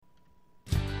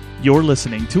You're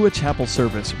listening to a chapel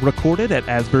service recorded at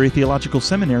Asbury Theological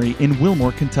Seminary in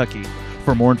Wilmore, Kentucky.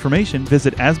 For more information,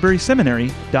 visit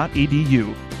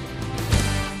asburyseminary.edu.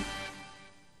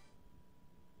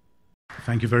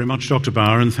 Thank you very much, Dr.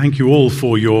 Bauer, and thank you all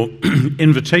for your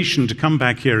invitation to come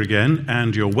back here again,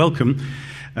 and you're welcome.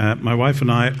 My wife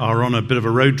and I are on a bit of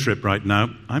a road trip right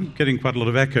now. I'm getting quite a lot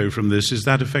of echo from this. Is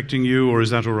that affecting you, or is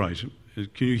that all right?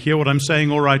 Can you hear what I'm saying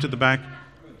all right at the back?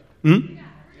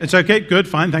 It's okay? Good,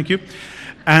 fine, thank you.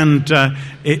 And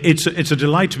it's a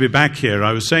delight to be back here.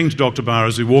 I was saying to Dr. Bauer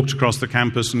as we walked across the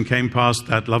campus and came past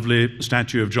that lovely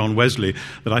statue of John Wesley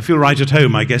that I feel right at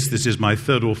home. I guess this is my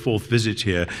third or fourth visit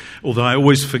here, although I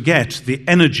always forget the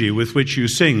energy with which you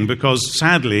sing, because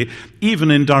sadly, even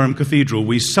in Durham Cathedral,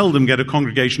 we seldom get a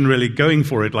congregation really going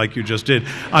for it like you just did.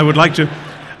 I would like to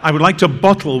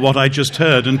bottle what I just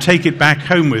heard and take it back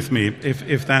home with me,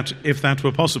 if that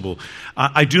were possible.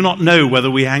 I do not know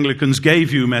whether we Anglicans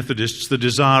gave you Methodists the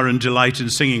desire and delight in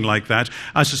singing like that.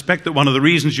 I suspect that one of the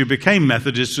reasons you became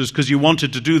Methodists was because you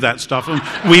wanted to do that stuff, and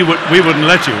we wouldn't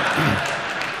let you.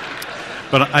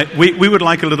 But we would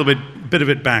like a little bit of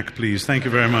it back, please. Thank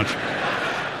you very much.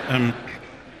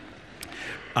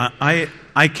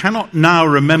 I cannot now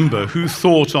remember who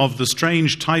thought of the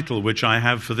strange title which I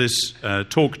have for this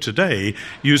talk today,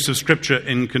 Use of Scripture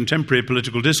in Contemporary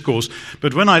Political Discourse,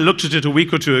 but when I looked at it a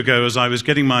week or two ago as I was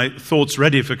getting my thoughts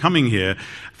ready for coming here,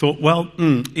 I thought, well,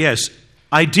 yes,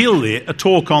 ideally a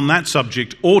talk on that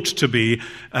subject ought to be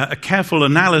a careful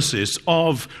analysis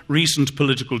of recent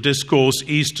political discourse,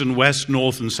 east and west,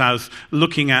 north and south,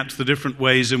 looking at the different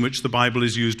ways in which the Bible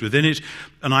is used within it.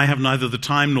 And I have neither the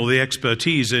time nor the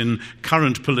expertise in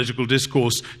current political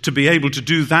discourse to be able to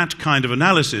do that kind of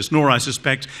analysis, nor, I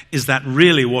suspect, is that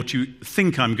really what you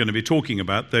think I'm going to be talking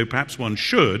about, though perhaps one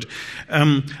should.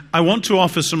 I want to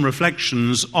offer some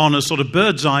reflections on a sort of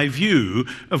bird's eye view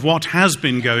of what has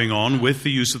been going on with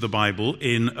the use of the Bible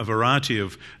in a variety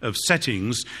of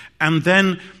settings, and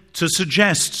then to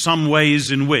suggest some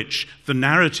ways in which the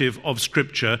narrative of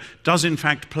Scripture does in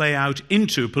fact play out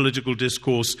into political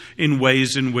discourse in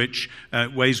ways which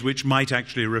might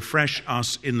actually refresh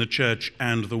us in the church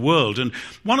and the world. And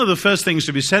one of the first things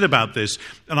to be said about this,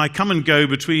 and I come and go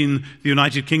between the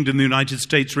United Kingdom and the United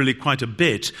States really quite a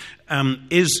bit,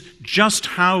 is just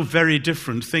how very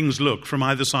different things look from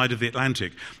either side of the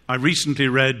Atlantic. I recently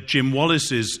read Jim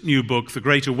Wallis's new book, The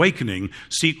Great Awakening,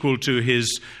 sequel to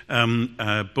his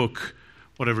book,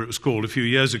 whatever it was called, a few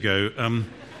years ago.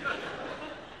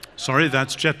 Sorry,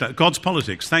 that's God's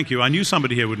Politics. Thank you. I knew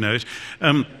somebody here would know it.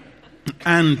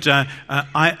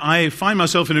 I find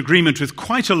myself in agreement with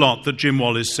quite a lot that Jim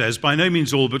Wallis says, by no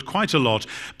means all, but quite a lot.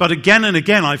 But again and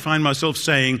again I find myself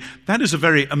saying, that is a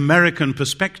very American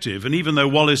perspective. And even though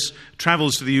Wallis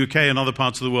travels to the UK and other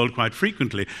parts of the world quite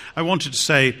frequently, I wanted to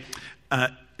say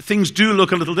things do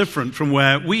look a little different from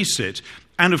where we sit.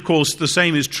 And, of course, the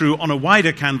same is true on a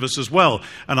wider canvas as well.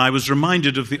 And I was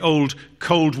reminded of the old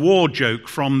Cold War joke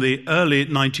from the early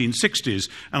 1960s.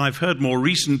 And I've heard more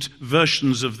recent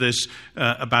versions of this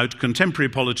about contemporary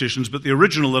politicians. But the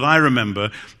original that I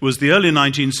remember was the early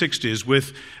 1960s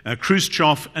with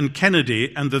Khrushchev and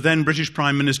Kennedy and the then British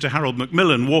Prime Minister Harold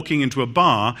Macmillan walking into a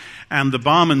bar, and the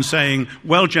barman saying,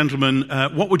 well, gentlemen,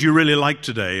 what would you really like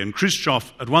today? And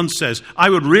Khrushchev at once says, I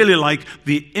would really like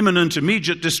the imminent,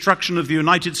 immediate destruction of the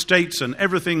United States and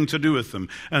everything to do with them.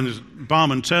 And the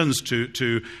barman turns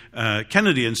to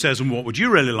Kennedy and says, and what would you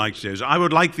really like to do? I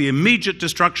would like the immediate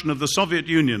destruction of the Soviet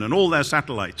Union and all their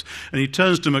satellites. And he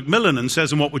turns to Macmillan and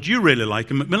says, and what would you really like?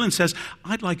 And Macmillan says,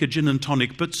 I'd like a gin and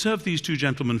tonic, but serve these two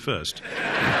gentlemen first.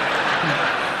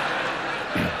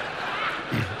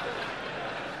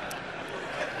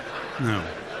 No.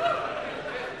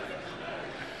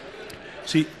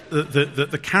 See,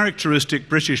 the characteristic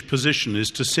British position is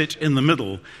to sit in the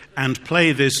middle and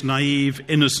play this naive,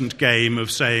 innocent game of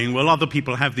saying, well, other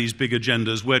people have these big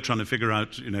agendas, we're trying to figure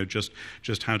out,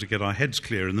 just how to get our heads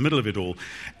clear in the middle of it all.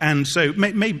 And so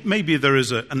maybe there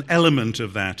is an element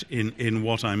of that in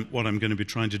what I'm going to be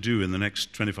trying to do in the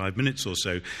next 25 minutes or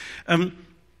so.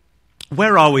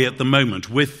 Where are we at the moment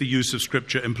with the use of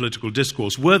Scripture in political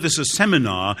discourse? Were this a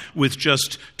seminar with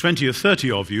just 20 or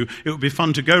 30 of you, it would be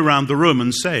fun to go around the room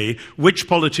and say, which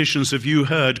politicians have you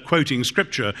heard quoting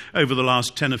Scripture over the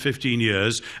last 10 or 15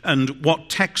 years, and what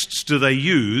texts do they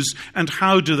use, and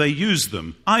how do they use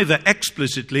them, either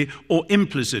explicitly or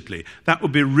implicitly? That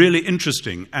would be really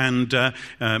interesting, and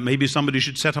maybe somebody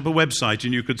should set up a website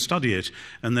and you could study it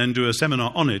and then do a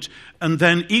seminar on it. And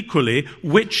then equally,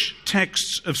 which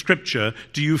texts of Scripture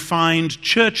Scripture do you find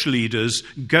church leaders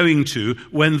going to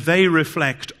when they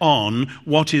reflect on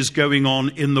what is going on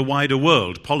in the wider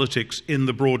world, politics in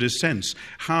the broadest sense?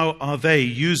 How are they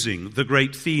using the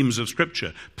great themes of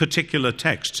Scripture, particular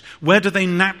texts? Where do they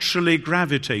naturally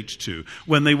gravitate to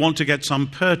when they want to get some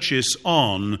purchase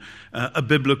on a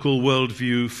biblical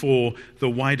worldview for the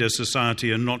wider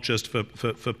society and not just for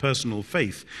personal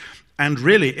faith? And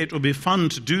really, it will be fun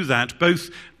to do that,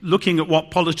 both looking at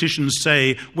what politicians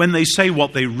say when they say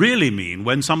what they really mean,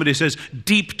 when somebody says,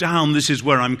 deep down, this is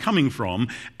where I'm coming from,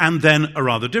 and then a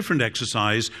rather different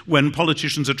exercise when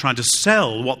politicians are trying to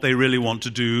sell what they really want to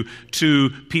do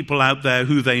to people out there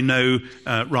who they know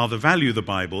rather value the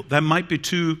Bible. There might be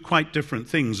two quite different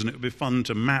things, and it would be fun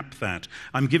to map that.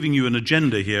 I'm giving you an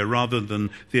agenda here rather than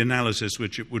the analysis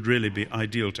which it would really be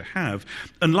ideal to have.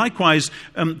 And likewise,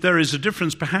 there is a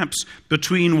difference perhaps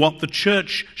between what the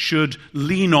church should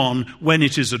lean on when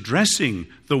it is addressing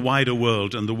the wider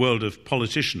world and the world of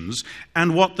politicians,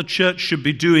 and what the church should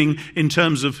be doing in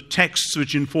terms of texts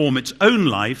which inform its own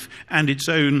life and its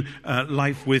own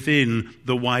life within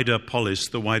the wider polis,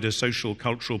 the wider social,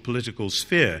 cultural, political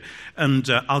sphere. And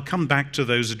I'll come back to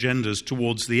those agendas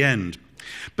towards the end.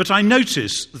 But I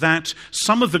notice that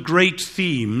some of the great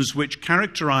themes which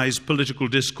characterize political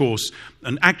discourse,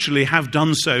 and actually have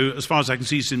done so, as far as I can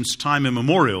see, since time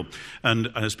immemorial, and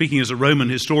speaking as a Roman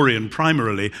historian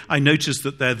primarily, I notice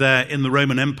that they're there in the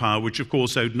Roman Empire, which of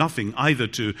course owed nothing either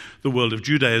to the world of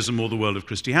Judaism or the world of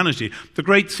Christianity. The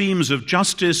great themes of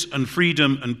justice and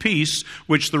freedom and peace,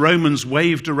 which the Romans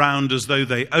waved around as though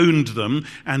they owned them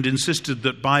and insisted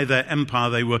that by their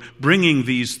empire they were bringing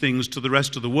these things to the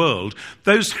rest of the world,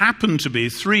 those happen to be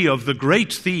three of the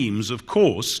great themes, of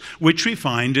course, which we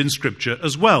find in Scripture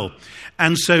as well.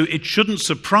 And so it shouldn't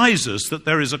surprise us that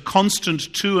there is a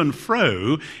constant to and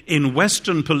fro in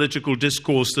Western political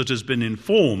discourse that has been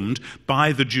informed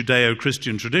by the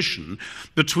Judeo-Christian tradition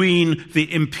between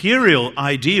the imperial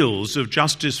ideals of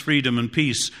justice, freedom, and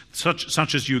peace,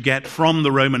 such as you get from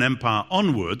the Roman Empire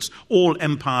onwards. All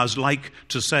empires like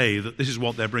to say that this is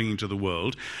what they're bringing to the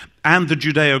world, and the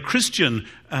Judeo-Christian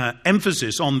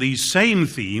emphasis on these same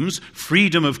themes,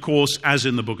 freedom, of course, as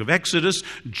in the book of Exodus,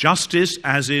 justice,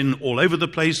 as in all over the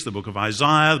place, the book of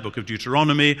Isaiah, the book of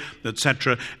Deuteronomy,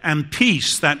 etc., and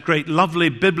peace, that great lovely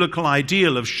biblical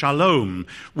ideal of shalom,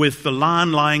 with the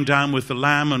lion lying down with the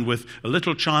lamb and with a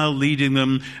little child leading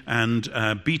them, and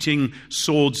beating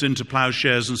swords into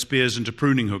plowshares and spears into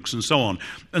pruning hooks and so on.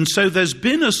 And so there's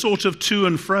been a sort of to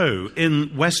and fro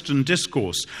in Western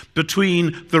discourse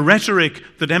between the rhetoric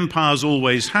that empires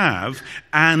always have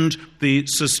and the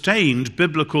sustained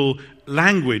biblical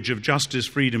language of justice,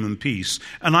 freedom, and peace.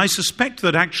 And I suspect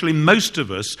that actually most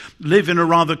of us live in a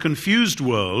rather confused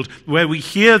world where we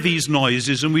hear these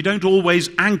noises and we don't always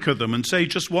anchor them and say,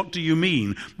 just what do you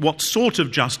mean? What sort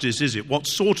of justice is it? What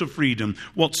sort of freedom?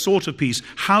 What sort of peace?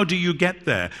 How do you get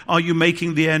there? Are you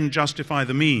making the end justify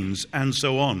the means? And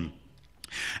so on.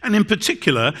 And in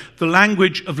particular, the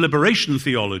language of liberation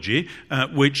theology,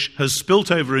 which has spilt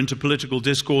over into political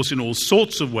discourse in all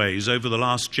sorts of ways over the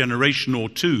last generation or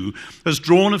two, has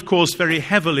drawn, of course, very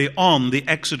heavily on the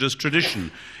Exodus tradition.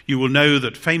 You will know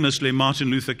that famously Martin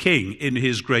Luther King, in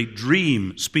his great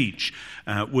Dream speech,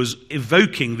 was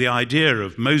evoking the idea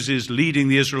of Moses leading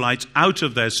the Israelites out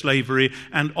of their slavery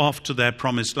and off to their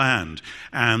promised land.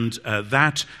 And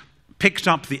that picked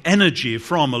up the energy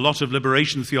from a lot of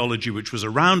liberation theology which was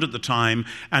around at the time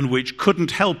and which couldn't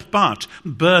help but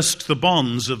burst the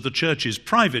bonds of the church's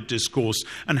private discourse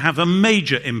and have a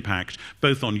major impact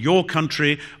both on your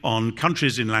country, on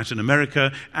countries in Latin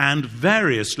America, and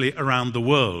variously around the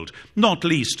world. Not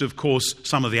least, of course,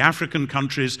 some of the African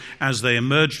countries as they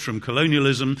emerged from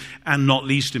colonialism, and not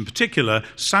least in particular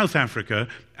South Africa,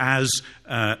 as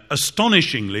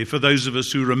astonishingly, for those of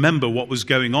us who remember what was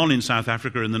going on in South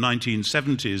Africa in the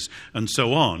 1970s and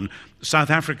so on, South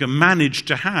Africa managed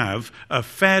to have a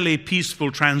fairly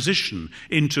peaceful transition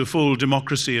into full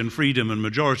democracy and freedom and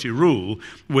majority rule,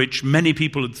 which many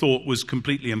people had thought was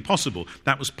completely impossible.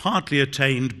 That was partly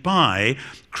attained by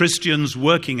Christians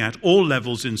working at all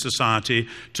levels in society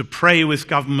to pray with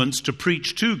governments, to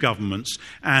preach to governments,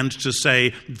 and to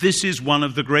say, this is one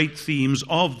of the great themes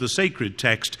of the sacred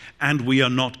text, and we are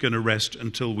not going to rest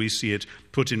until we see it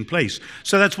put in place.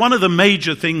 So that's one of the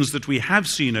major things that we have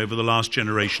seen over the last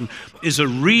generation, is a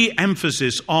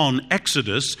re-emphasis on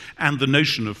Exodus and the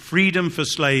notion of freedom for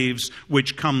slaves,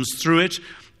 which comes through it,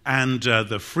 and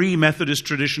the Free Methodist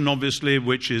tradition, obviously,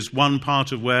 which is one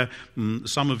part of where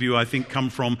some of you, I think, come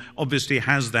from, obviously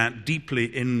has that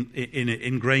deeply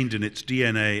ingrained in its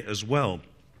DNA as well.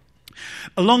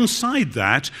 Alongside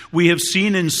that, we have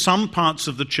seen in some parts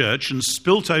of the church and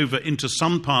spilt over into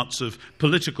some parts of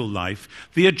political life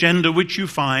the agenda which you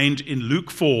find in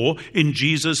Luke 4 in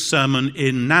Jesus' sermon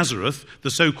in Nazareth,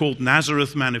 the so-called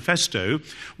Nazareth Manifesto,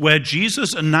 where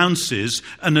Jesus announces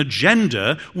an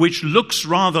agenda which looks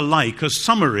rather like a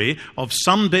summary of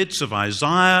some bits of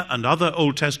Isaiah and other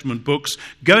Old Testament books,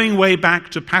 going way back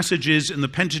to passages in the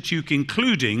Pentateuch,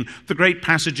 including the great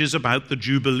passages about the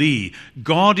Jubilee.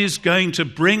 God is going to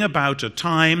bring about a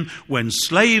time when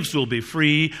slaves will be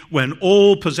free, when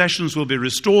all possessions will be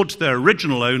restored to their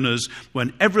original owners,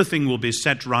 when everything will be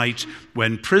set right,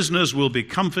 when prisoners will be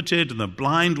comforted and the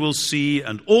blind will see,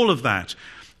 and all of that.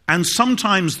 And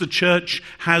sometimes the church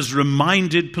has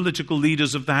reminded political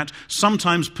leaders of that.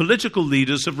 Sometimes political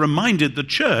leaders have reminded the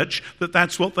church that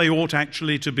that's what they ought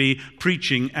actually to be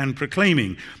preaching and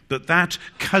proclaiming. But that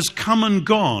has come and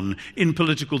gone in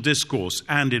political discourse.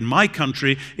 And in my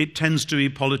country, it tends to be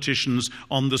politicians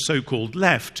on the so-called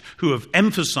left who have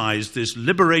emphasized this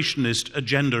liberationist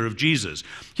agenda of Jesus.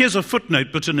 Here's a footnote,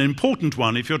 but an important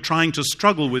one if you're trying to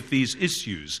struggle with these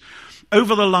issues.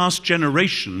 Over the last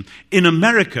generation, in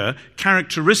America,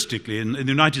 characteristically, in the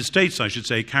United States, I should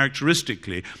say,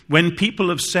 characteristically, when people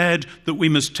have said that we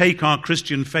must take our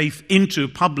Christian faith into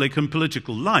public and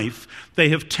political life, they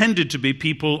have tended to be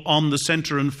people on the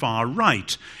centre and far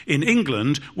right. In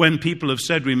England, when people have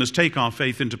said we must take our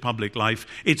faith into public life,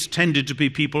 it's tended to be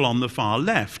people on the far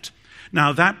left.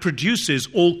 Now, that produces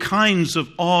all kinds of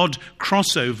odd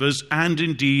crossovers and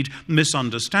indeed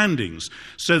misunderstandings.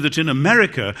 So that in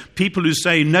America, people who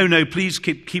say, no, please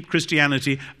keep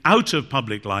Christianity out of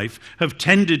public life have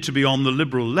tended to be on the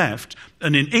liberal left.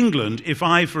 And in England, if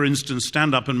I, for instance,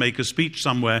 stand up and make a speech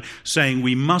somewhere saying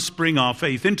we must bring our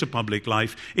faith into public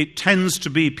life, it tends to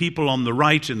be people on the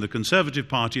right in the Conservative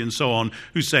Party and so on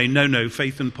who say, no,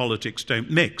 faith and politics don't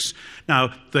mix.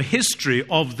 Now, the history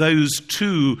of those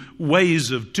two ways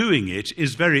of doing it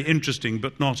is very interesting,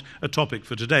 but not a topic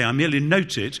for today. I merely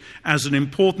note it as an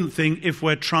important thing if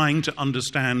we're trying to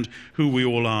understand who we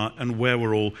all are and where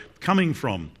we're all coming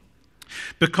from.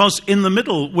 Because in the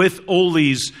middle, with all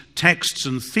these texts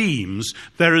and themes,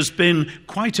 there has been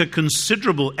quite a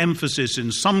considerable emphasis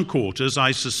in some quarters,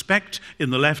 I suspect in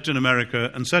the left in America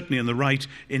and certainly in the right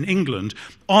in England,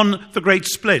 on the great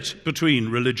split between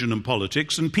religion and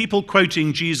politics, and people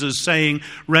quoting Jesus saying,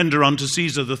 "Render unto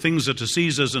Caesar the things that are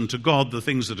Caesar's and to God the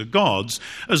things that are God's,"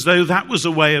 as though that was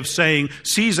a way of saying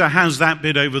Caesar has that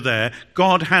bit over there,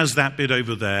 God has that bit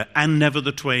over there, and never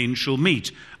the twain shall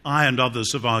meet. I and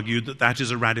others have argued that that is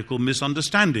a radical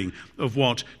misunderstanding of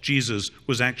what Jesus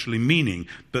was actually meaning.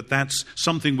 But that's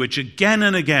something which again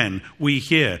and again we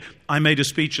hear. I made a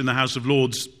speech in the House of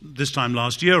Lords this time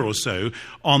last year or so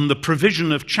on the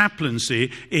provision of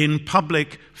chaplaincy in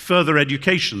public further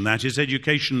education, that is,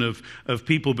 education of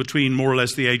people between more or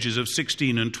less the ages of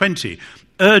 16 and 20,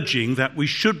 urging that we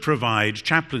should provide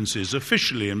chaplaincies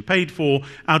officially and paid for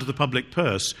out of the public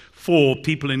purse for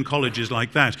people in colleges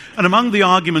like that. And among the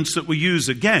arguments that were used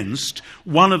against,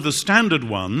 one of the standard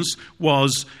ones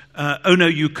was, oh no,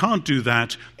 you can't do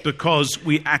that because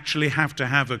we actually have to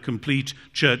have a complete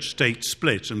church-state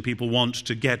split and people want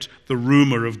to get the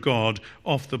rumour of God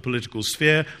off the political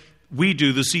sphere. We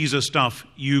do the Caesar stuff,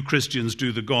 you Christians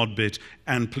do the God bit,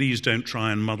 and please don't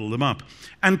try and muddle them up.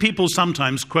 And people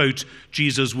sometimes quote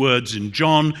Jesus' words in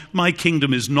John, "My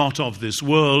kingdom is not of this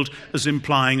world," as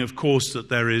implying, of course, that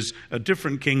there is a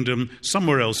different kingdom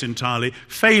somewhere else entirely,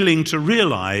 failing to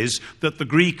realize that the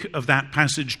Greek of that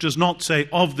passage does not say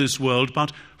of this world,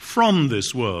 but from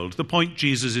this world. The point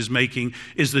Jesus is making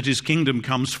is that his kingdom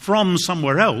comes from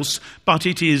somewhere else, but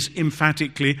it is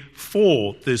emphatically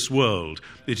for this world.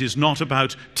 It is not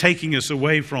about taking us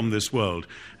away from this world.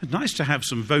 It's nice to have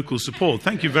some vocal support.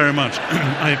 Thank you very much.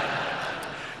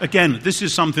 Again, this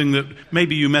is something that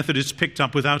maybe you Methodists picked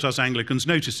up without us Anglicans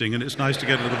noticing, and it's nice to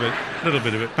get a little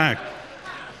bit of it back.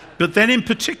 But then in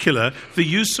particular, the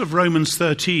use of Romans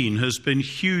 13 has been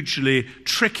hugely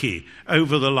tricky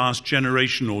over the last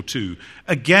generation or two.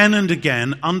 Again and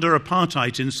again, under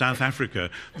apartheid in South Africa,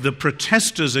 the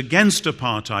protesters against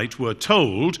apartheid were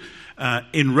told,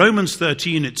 in Romans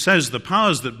 13 it says the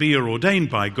powers that be are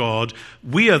ordained by God,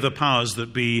 we are the powers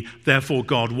that be, therefore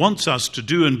God wants us to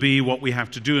do and be what we have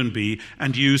to do and be,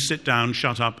 and you sit down,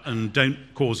 shut up, and don't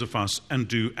cause a fuss and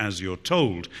do as you're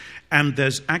told. And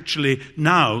there's actually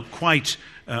now quite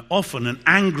often an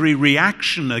angry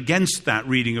reaction against that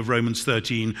reading of Romans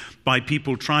 13 by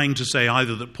people trying to say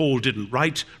either that Paul didn't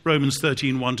write Romans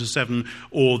 13, 1-7,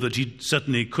 or that he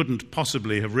certainly couldn't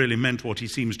possibly have really meant what he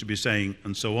seems to be saying,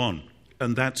 and so on.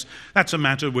 And that's a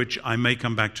matter which I may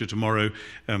come back to tomorrow,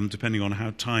 depending on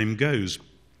how time goes.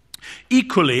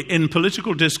 Equally, in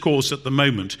political discourse at the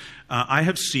moment, I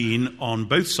have seen on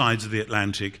both sides of the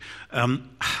Atlantic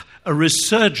a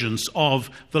resurgence of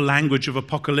the language of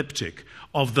apocalyptic,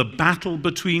 of the battle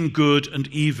between good and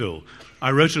evil. I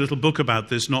wrote a little book about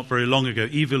this not very long ago,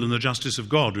 Evil and the Justice of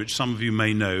God, which some of you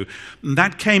may know. And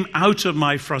that came out of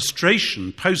my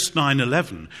frustration post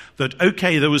 9/11, that,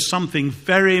 okay, there was something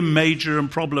very major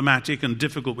and problematic and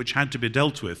difficult which had to be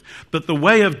dealt with. But the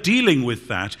way of dealing with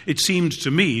that, it seemed to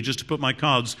me, just to put my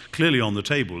cards clearly on the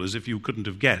table, as if you couldn't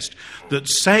have guessed, that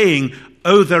saying,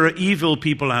 oh, there are evil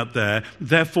people out there,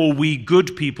 therefore we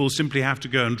good people simply have to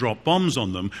go and drop bombs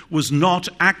on them, was not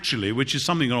actually, which is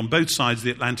something on both sides of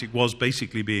the Atlantic was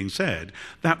basically being said,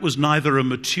 that was neither a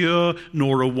mature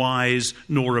nor a wise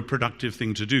nor a productive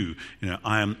thing to do.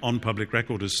 I am on public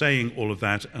record as saying all of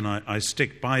that, and I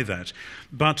stick by that.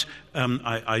 But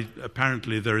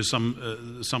apparently there is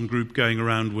some group going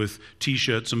around with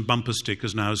T-shirts and bumper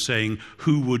stickers now saying,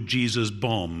 who would Jesus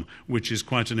bomb? Which is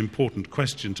quite an important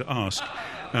question to ask.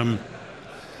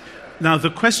 Now, the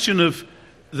question of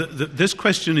this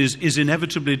question is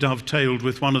inevitably dovetailed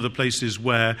with one of the places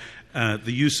where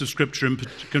the use of Scripture in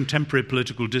contemporary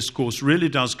political discourse really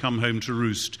does come home to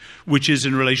roost, which is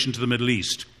in relation to the Middle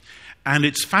East. And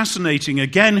it's fascinating,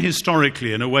 again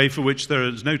historically, in a way for which there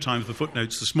is no time for the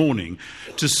footnotes this morning,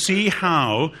 to see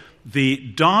how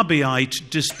the Darbyite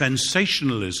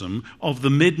dispensationalism of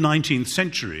the mid-19th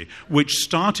century, which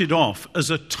started off as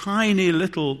a tiny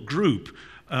little group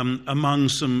among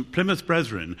some Plymouth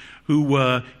brethren who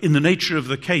were, in the nature of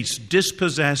the case,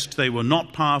 dispossessed, they were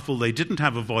not powerful, they didn't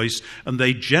have a voice, and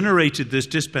they generated this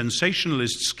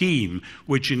dispensationalist scheme,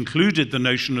 which included the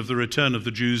notion of the return of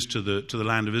the Jews to the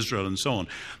land of Israel and so on.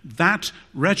 That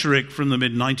rhetoric from the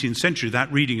mid-19th century, that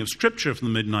reading of Scripture from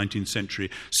the mid-19th century,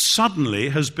 suddenly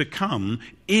has become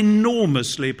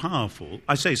enormously powerful,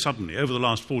 I say suddenly, over the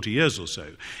last 40 years or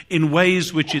so, in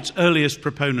ways which its earliest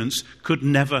proponents could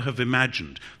never have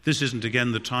imagined. This isn't,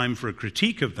 again, the time for a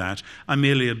critique of that. I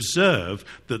merely observe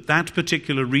that that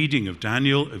particular reading of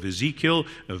Daniel, of Ezekiel,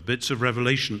 of bits of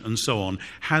Revelation, and so on,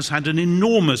 has had an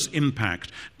enormous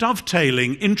impact,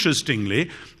 dovetailing, interestingly,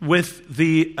 with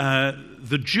the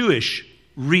Jewish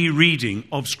rereading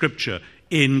of Scripture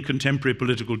in contemporary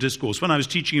political discourse. When I was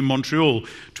teaching in Montreal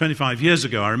 25 years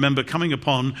ago, I remember coming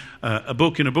upon a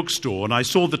book in a bookstore, and I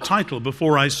saw the title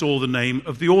before I saw the name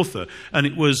of the author, and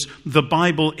it was The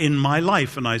Bible in My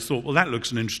Life. And I thought, well, that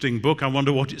looks an interesting book. I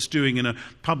wonder what it's doing in a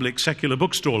public secular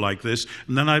bookstore like this.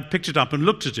 And then I picked it up and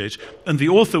looked at it, and the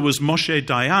author was Moshe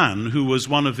Dayan, who was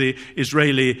one of the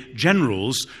Israeli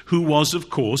generals, who was, of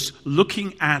course,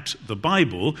 looking at the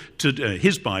Bible,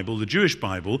 his Bible, the Jewish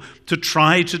Bible, to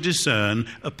try to discern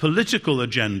a political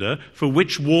agenda for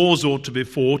which wars ought to be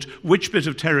fought, which bit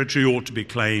of territory ought to be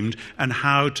claimed, and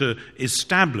how to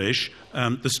establish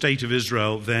the state of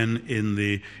Israel then in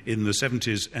the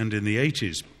 70s and in the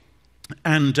 80s.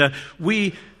 And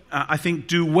we, I think,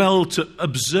 do well to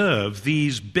observe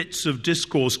these bits of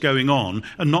discourse going on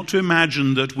and not to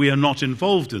imagine that we are not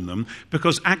involved in them,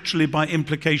 because actually by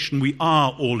implication we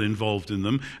are all involved in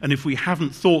them, and if we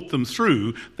haven't thought them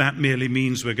through, that merely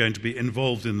means we're going to be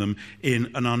involved in them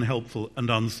in an unhelpful and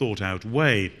unthought out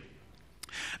way.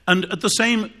 And at the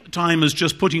same time as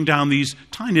just putting down these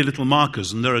tiny little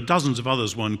markers, and there are dozens of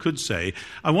others one could say,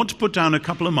 I want to put down a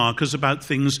couple of markers about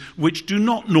things which do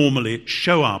not normally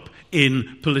show up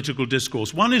in political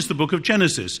discourse. One is the book of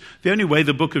Genesis. The only way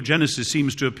the book of Genesis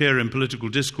seems to appear in political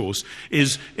discourse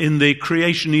is in the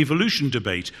creation-evolution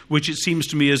debate, which it seems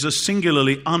to me is a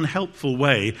singularly unhelpful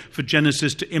way for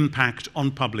Genesis to impact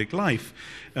on public life.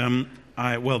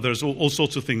 There's all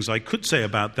sorts of things I could say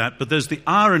about that, but there's the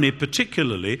irony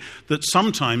particularly that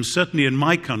sometimes, certainly in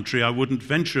my country, I wouldn't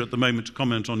venture at the moment to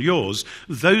comment on yours,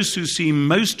 those who seem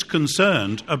most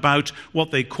concerned about what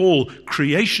they call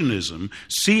creationism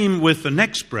seem with the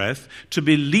next breath to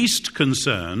be least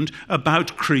concerned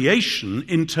about creation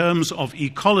in terms of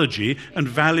ecology and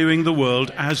valuing the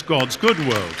world as God's good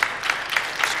world.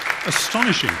 It's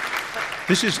astonishing.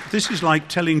 This is like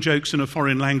telling jokes in a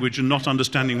foreign language and not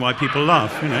understanding why people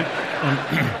laugh, you know.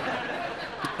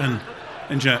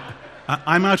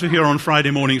 I'm out of here on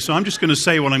Friday morning, so I'm just going to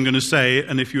say what I'm going to say,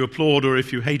 and if you applaud or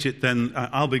if you hate it, then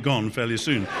I'll be gone fairly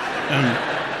soon.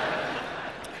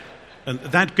 And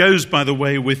that goes, by the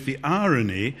way, with the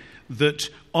irony that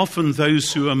often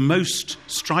those who are most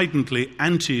stridently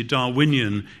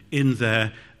anti-Darwinian in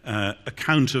their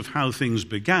account of how things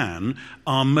began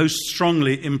are most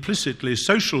strongly implicitly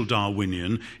social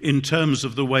Darwinian in terms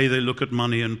of the way they look at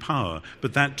money and power.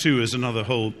 But that too is another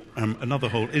whole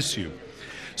issue.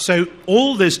 So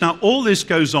all this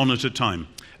goes on at a time.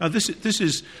 This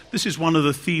is one of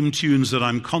the theme tunes that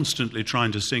I'm constantly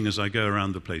trying to sing as I go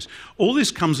around the place. All this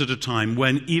comes at a time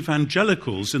when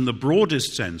evangelicals, in the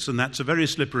broadest sense, and that's a very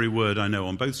slippery word, I know,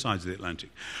 on both sides of the Atlantic,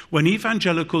 when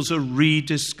evangelicals are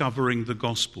rediscovering the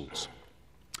Gospels.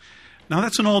 Now,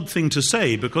 that's an odd thing to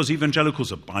say because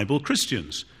evangelicals are Bible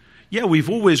Christians. Yeah, we've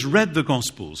always read the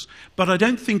Gospels, but I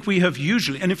don't think we have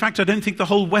usually, and in fact I don't think the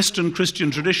whole Western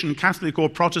Christian tradition, Catholic or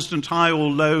Protestant, high or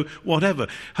low, whatever,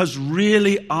 has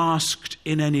really asked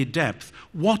in any depth,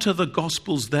 what are the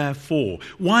Gospels there for?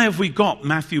 Why have we got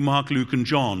Matthew, Mark, Luke and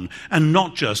John, and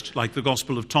not just, like the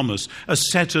Gospel of Thomas, a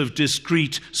set of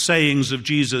discrete sayings of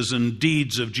Jesus and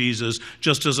deeds of Jesus,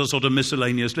 just as a sort of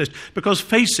miscellaneous list? Because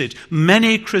face it,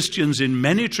 many Christians in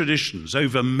many traditions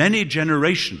over many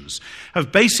generations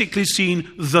have basically seen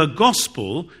the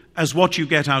Gospel as what you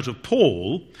get out of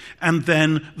Paul, and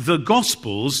then the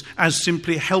Gospels as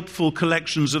simply helpful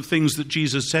collections of things that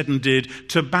Jesus said and did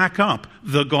to back up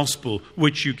the Gospel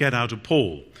which you get out of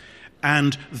Paul.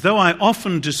 And though I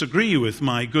often disagree with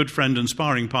my good friend and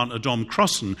sparring partner Dom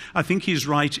Crossan, I think he's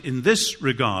right in this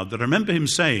regard, that I remember him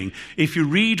saying, if you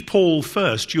read Paul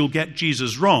first, you'll get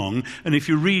Jesus wrong, and if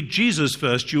you read Jesus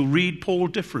first, you'll read Paul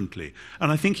differently.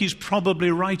 And I think he's probably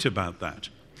right about that.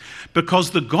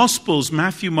 Because the Gospels,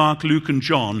 Matthew, Mark, Luke and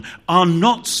John, are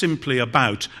not simply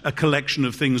about a collection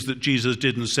of things that Jesus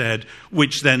did and said,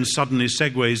 which then suddenly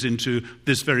segues into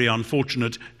this very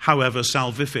unfortunate, however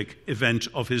salvific, event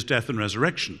of his death and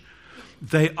resurrection.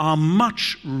 They are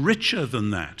much richer than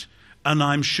that. And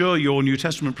I'm sure your New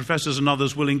Testament professors and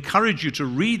others will encourage you to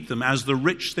read them as the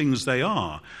rich things they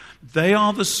are. They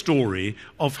are the story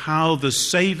of how the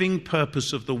saving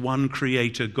purpose of the one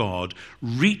Creator God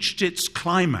reached its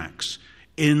climax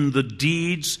in the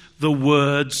deeds, the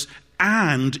words,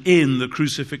 and in the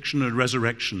crucifixion and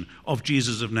resurrection of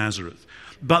Jesus of Nazareth.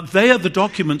 But they are the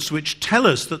documents which tell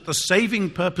us that the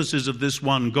saving purposes of this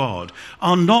one God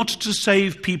are not to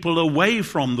save people away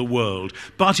from the world,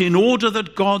 but in order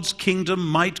that God's kingdom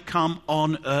might come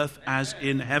on earth as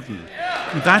in heaven.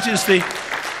 That is the...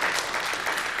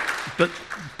 But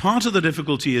part of the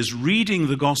difficulty is reading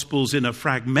the Gospels in a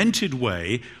fragmented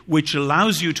way, which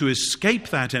allows you to escape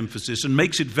that emphasis and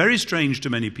makes it very strange to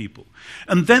many people.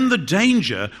 And then the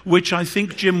danger, which I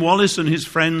think Jim Wallace and his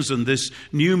friends and this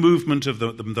new movement of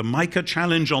the Micah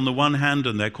Challenge on the one hand,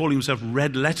 and they're calling themselves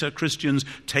red letter Christians,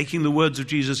 taking the words of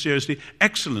Jesus seriously,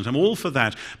 excellent, I'm all for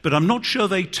that. But I'm not sure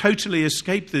they totally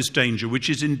escape this danger, which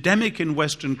is endemic in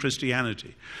Western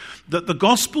Christianity. That the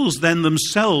Gospels then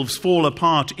themselves fall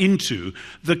apart into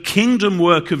the kingdom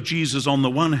work of Jesus on the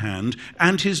one hand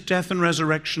and his death and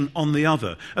resurrection on the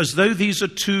other, as though these are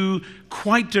two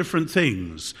quite different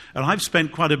things. And I've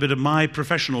spent quite a bit of my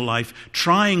professional life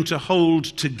trying to hold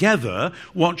together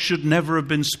what should never have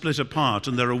been split apart,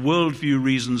 and there are worldview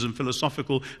reasons and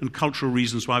philosophical and cultural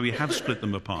reasons why we have split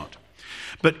them apart.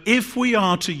 But if we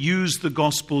are to use the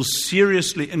Gospels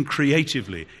seriously and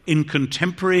creatively in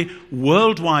contemporary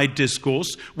worldwide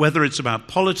discourse, whether it's about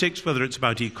politics, whether it's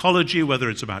about ecology,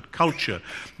 whether it's about culture,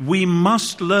 we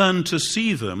must learn to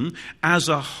see them as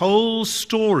a whole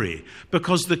story,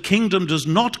 because the kingdom does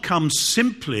not come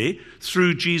simply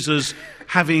through Jesus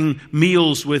having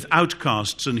meals with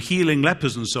outcasts and healing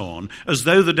lepers and so on, as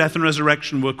though the death and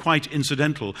resurrection were quite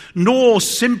incidental, nor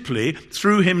simply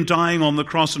through him dying on the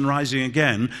cross and rising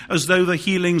again, as though the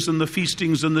healings and the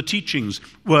feastings and the teachings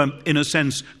were, in a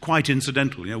sense, quite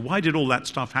incidental. You know, why did all that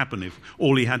stuff happen if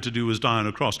all he had to do was die on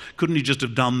a cross? Couldn't he just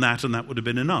have done that and that would have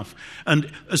been enough? And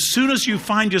as soon as you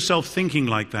find yourself thinking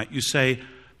like that, you say,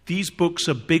 these books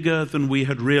are bigger than we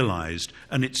had realized,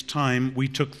 and it's time we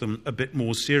took them a bit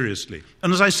more seriously.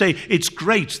 And as I say, it's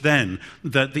great then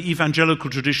that the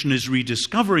evangelical tradition is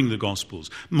rediscovering the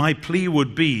Gospels. My plea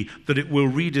would be that it will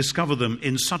rediscover them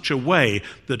in such a way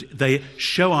that they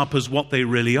show up as what they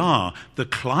really are, the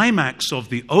climax of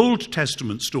the Old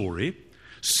Testament story,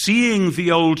 seeing the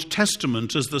Old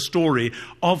Testament as the story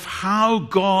of how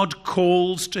God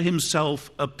calls to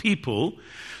himself a people,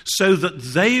 so that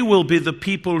they will be the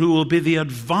people who will be the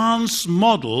advance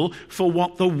model for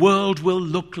what the world will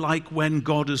look like when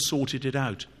God has sorted it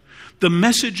out. The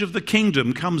message of the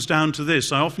kingdom comes down to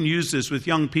this. I often use this with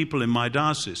young people in my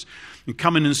diocese and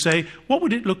come in and say, what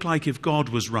would it look like if God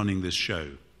was running this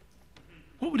show?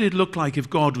 What would it look like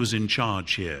if God was in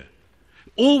charge here?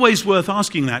 Always worth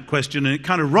asking that question, and it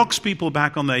kind of rocks people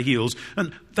back on their heels.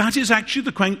 And that is actually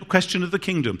the question of the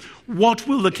kingdom. What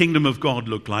will the kingdom of God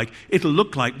look like? It'll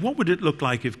look like, what would it look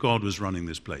like if God was running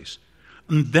this place?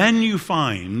 And then you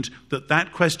find that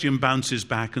that question bounces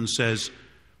back and says,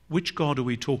 which God are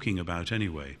we talking about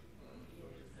anyway?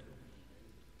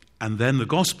 And then the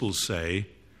Gospels say,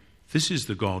 this is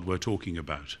the God we're talking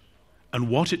about. And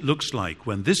what it looks like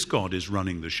when this God is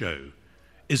running the show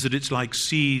is that it's like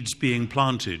seeds being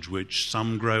planted, which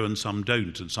some grow and some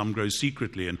don't, and some grow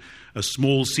secretly, and a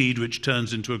small seed which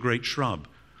turns into a great shrub.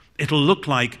 It'll look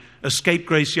like a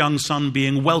scapegrace young son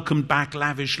being welcomed back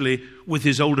lavishly with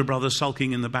his older brother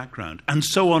sulking in the background, and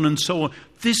so on and so on.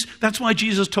 That's why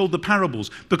Jesus told the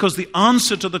parables, because the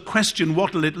answer to the question,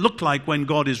 what will it look like when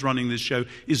God is running this show,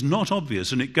 is not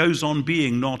obvious, and it goes on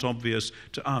being not obvious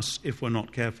to us if we're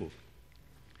not careful.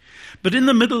 But in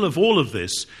the middle of all of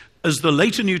this, as the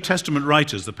later New Testament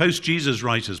writers, the post-Jesus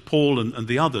writers, Paul and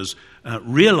the others,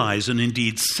 realize and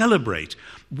indeed celebrate,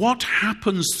 what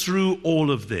happens through all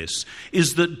of this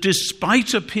is that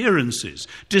despite appearances,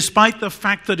 despite the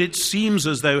fact that it seems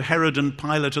as though Herod and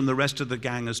Pilate and the rest of the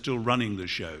gang are still running the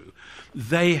show,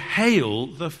 they hail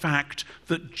the fact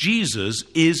that Jesus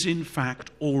is in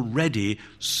fact already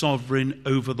sovereign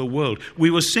over the world. We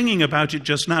were singing about it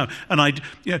just now, and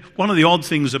one of the odd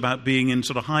things about being in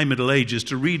sort of high middle age is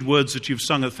to read words that you've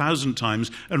sung 1,000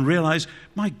 times and realize,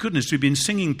 my goodness, we've been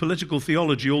singing political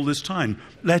theology all this time.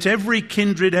 Let every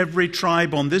kindred, every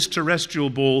tribe on this terrestrial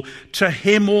ball, to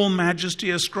him all majesty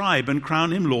ascribe and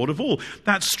crown him Lord of all.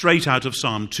 That's straight out of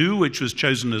Psalm 2, which was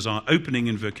chosen as our opening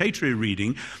invocatory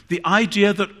reading. The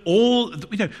idea that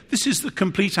this is the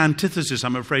complete antithesis,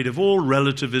 I'm afraid, of all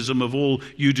relativism, of all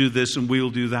you do this and we'll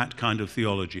do that kind of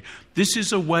theology. This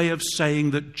is a way of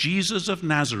saying that Jesus of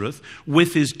Nazareth,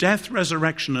 with his death,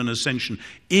 resurrection, and ascension,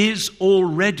 is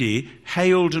already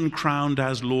hailed and crowned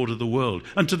as Lord of the world.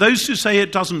 And to those who say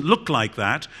it doesn't look like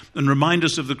that, and remind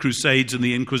us of the Crusades and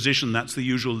the Inquisition, that's the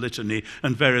usual litany,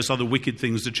 and various other wicked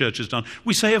things the church has done,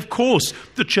 we say, of course,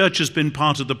 the church has been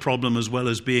part of the problem as well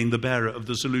as being the bearer of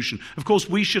the solution. Of course,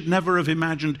 we should never have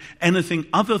imagined anything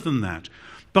other than that.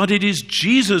 But it is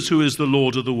Jesus who is the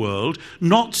Lord of the world,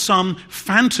 not some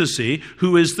fantasy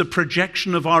who is the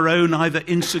projection of our own either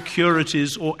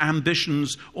insecurities or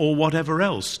ambitions or whatever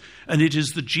else. And it is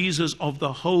the Jesus of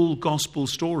the whole gospel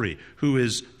story who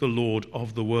is the Lord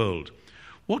of the world.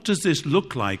 What does this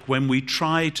look like when we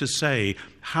try to say,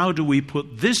 how do we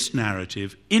put this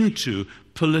narrative into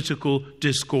political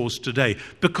discourse today?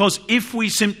 Because if we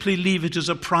simply leave it as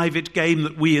a private game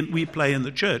that we play in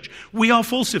the church, we are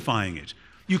falsifying it.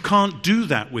 You can't do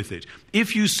that with it.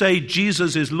 If you say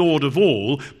Jesus is Lord of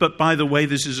all, but by the way,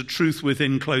 this is a truth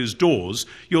within closed doors,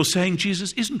 you're saying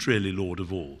Jesus isn't really Lord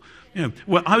of all.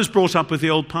 Well, I was brought up with the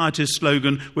old pietist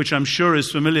slogan, which I'm sure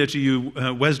is familiar to you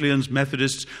Wesleyans,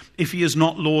 Methodists, if he is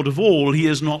not Lord of all, he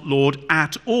is not Lord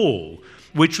at all,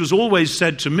 which was always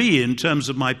said to me in terms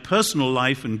of my personal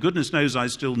life, and goodness knows I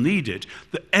still need it,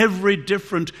 that every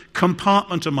different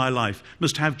compartment of my life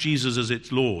must have Jesus as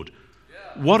its Lord.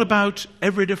 What about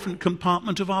every different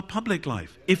compartment of our public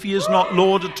life? If he is not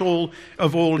Lord at all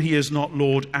of all, he is not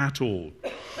Lord at all.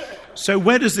 So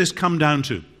where does this come down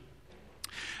to?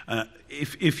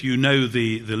 If you know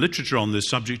the literature on this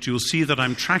subject, you'll see that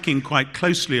I'm tracking quite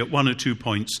closely at one or two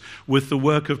points with the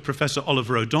work of Professor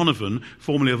Oliver O'Donovan,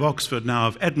 formerly of Oxford, now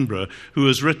of Edinburgh, who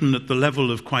has written at the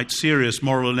level of quite serious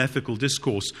moral and ethical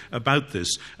discourse about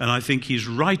this. And I think he's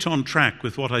right on track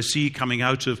with what I see coming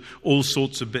out of all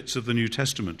sorts of bits of the New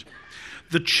Testament.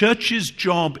 The church's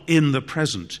job in the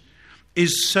present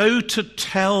is so to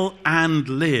tell and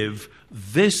live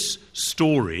this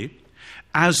story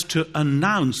as to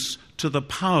announce to the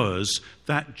powers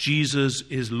that Jesus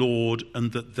is Lord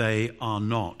and that they are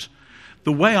not.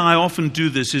 The way I often do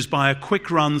this is by a quick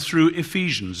run through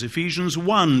Ephesians. Ephesians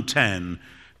 1:10,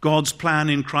 God's plan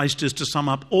in Christ is to sum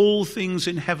up all things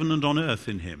in heaven and on earth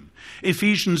in him.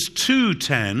 Ephesians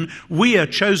 2:10, we are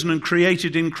chosen and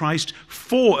created in Christ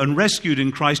for and rescued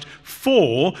in Christ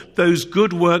for those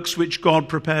good works which God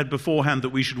prepared beforehand that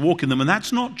we should walk in them. And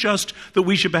that's not just that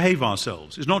we should behave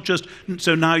ourselves. It's not just,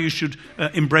 so now you should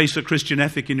embrace a Christian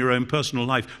ethic in your own personal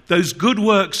life. Those good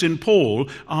works in Paul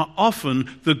are often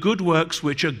the good works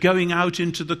which are going out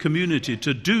into the community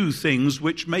to do things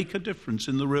which make a difference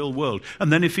in the real world.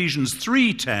 And then Ephesians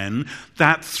 3:10,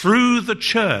 that through the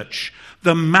church,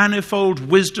 the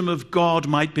manifold wisdom of God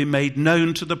might be made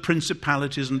known to the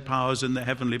principalities and powers in the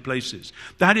heavenly places.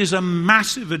 That is a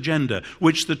massive agenda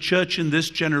which the church in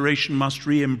this generation must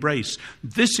re-embrace.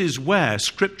 This is where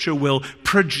Scripture will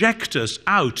project us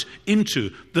out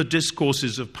into the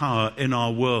discourses of power in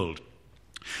our world.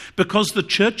 Because the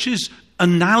church's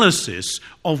analysis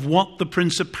of what the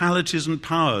principalities and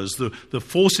powers, the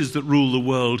forces that rule the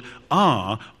world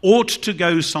are, ought to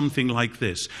go something like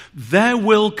this. There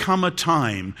will come a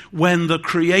time when the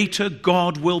Creator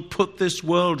God will put this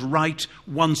world right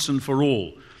once and for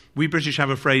all. We British have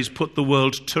a phrase, put the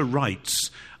world to rights.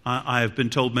 I have been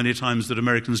told many times that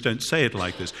Americans don't say it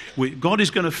like this. God is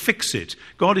going to fix it.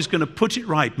 God is going to put it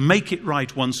right, make it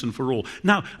right once and for all.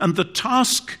 Now, and the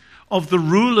task of the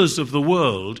rulers of the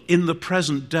world in the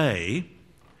present day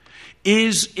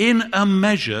is in a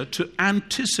measure to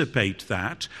anticipate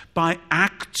that by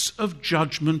acts of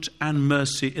judgment and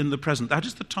mercy in the present. That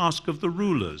is the task of the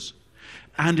rulers.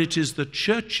 And it is the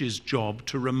church's job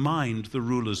to remind the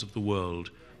rulers of the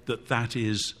world that that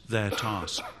is their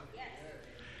task.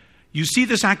 You see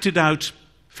this acted out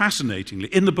fascinatingly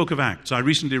in the book of Acts. I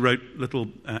recently wrote little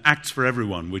Acts for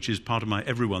Everyone, which is part of my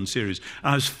Everyone series.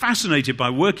 And I was fascinated by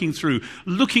working through,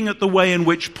 looking at the way in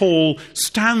which Paul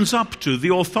stands up to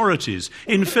the authorities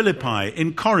in Philippi,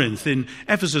 in Corinth, in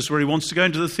Ephesus, where he wants to go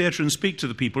into the theatre and speak to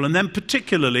the people, and then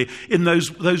particularly in those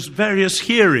various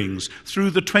hearings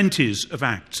through the 20s of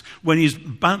Acts, when he's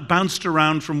bounced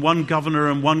around from one governor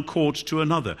and one court to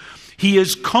another. He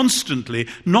is constantly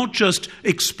not just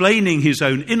explaining his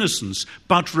own innocence,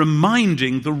 but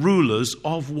reminding the rulers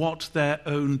of what their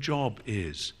own job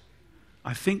is.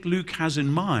 I think Luke has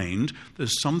in mind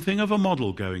there's something of a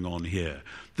model going on here.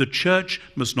 The church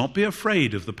must not be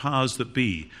afraid of the powers that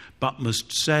be, but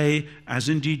must say, as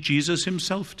indeed Jesus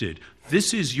himself did,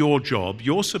 this is your job.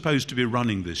 You're supposed to be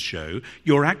running this show.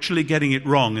 You're actually getting it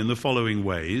wrong in the following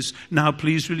ways. Now,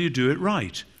 please, will you do it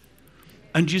right?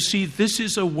 And you see, this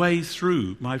is a way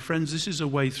through. My friends, this is a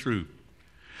way through.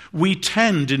 We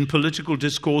tend in political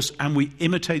discourse, and we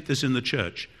imitate this in the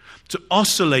church, to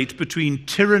oscillate between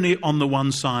tyranny on the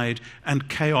one side and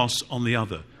chaos on the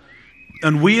other.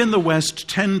 And we in the West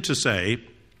tend to say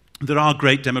that our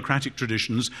great democratic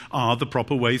traditions are the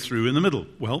proper way through in the middle.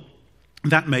 Well,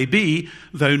 that may be,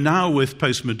 though now with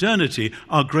postmodernity,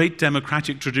 our great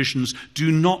democratic traditions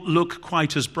do not look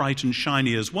quite as bright and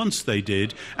shiny as once they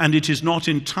did, and it is not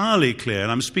entirely clear,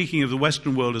 and I'm speaking of the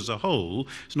Western world as a whole,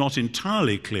 it's not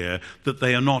entirely clear that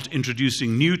they are not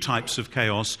introducing new types of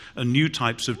chaos and new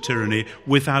types of tyranny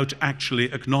without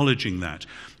actually acknowledging that.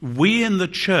 We in the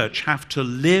church have to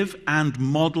live and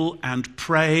model and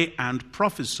pray and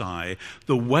prophesy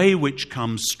the way which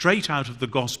comes straight out of the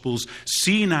Gospels,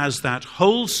 seen as that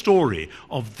whole story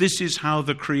of this is how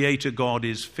the Creator God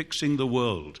is fixing the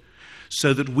world,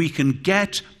 so that we can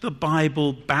get the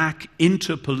Bible back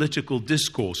into political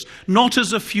discourse, not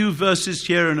as a few verses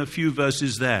here and a few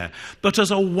verses there, but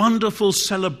as a wonderful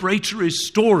celebratory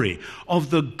story of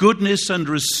the goodness and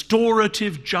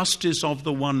restorative justice of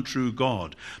the one true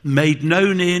God, made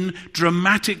known in,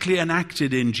 dramatically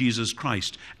enacted in Jesus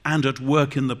Christ, and at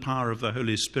work in the power of the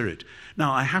Holy Spirit.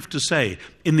 Now, I have to say,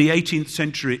 in the 18th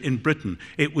century in Britain,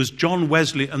 it was John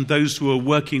Wesley and those who were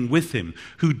working with him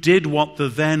who did what the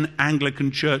then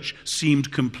Anglican Church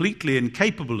seemed completely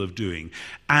incapable of doing,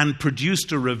 and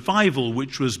produced a revival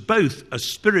which was both a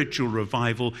spiritual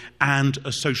revival and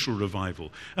a social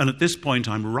revival. And at this point,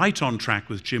 I'm right on track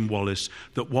with Jim Wallace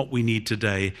that what we need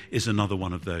today is another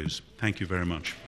one of those. Thank you very much.